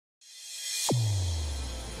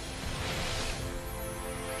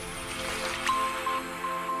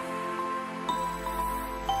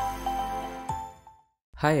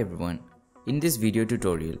Hi everyone, in this video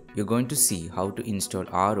tutorial you're going to see how to install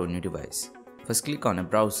R on your device. First click on a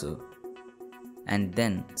browser and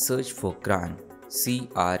then search for CRAN,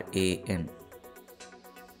 C-R-A-N.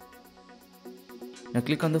 Now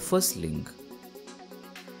click on the first link.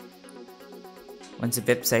 Once the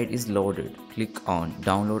website is loaded, click on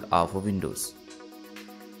Download R for Windows.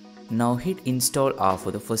 Now hit Install R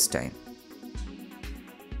for the first time.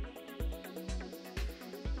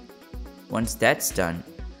 Once that's done,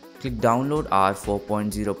 click Download R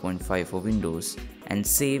 4.0.5 for Windows and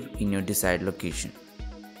save in your desired location.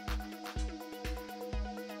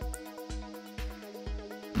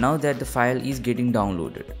 Now that the file is getting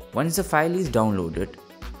downloaded. Once the file is downloaded,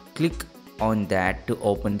 click on that to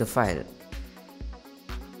open the file.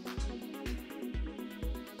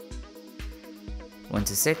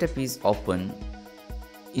 Once the setup is open,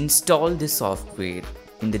 install the software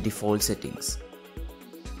in the default settings.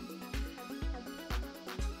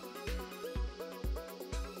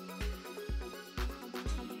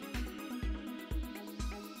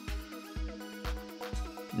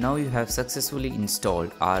 Now you have successfully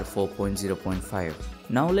installed R 4.0.5.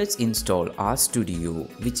 Now let's install RStudio,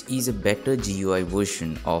 which is a better GUI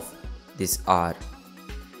version of this R.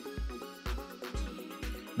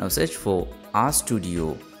 Now search for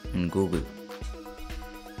RStudio in Google.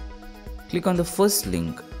 Click on the first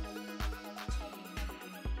link.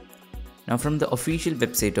 Now from the official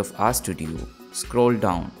website of RStudio, scroll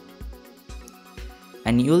down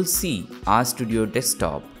and you'll see RStudio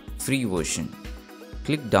Desktop free version.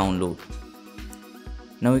 Click download.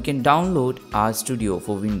 Now you can download RStudio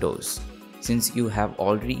for Windows since you have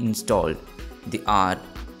already installed the R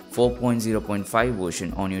 4.0.5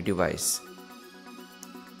 version on your device.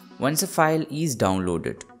 Once a file is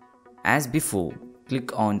downloaded, as before,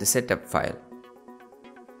 click on the setup file.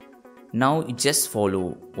 Now you just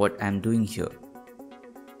follow what I am doing here.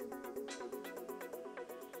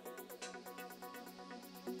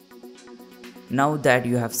 Now that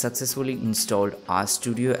you have successfully installed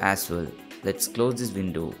RStudio as well, let's close this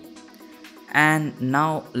window. And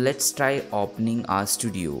now let's try opening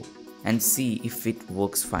RStudio and see if it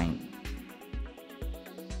works fine.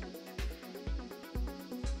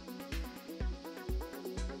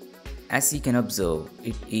 As you can observe,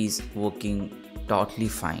 it is working totally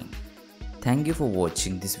fine. Thank you for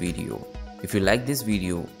watching this video. If you like this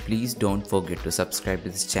video, please don't forget to subscribe to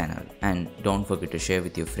this channel and don't forget to share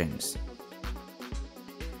with your friends.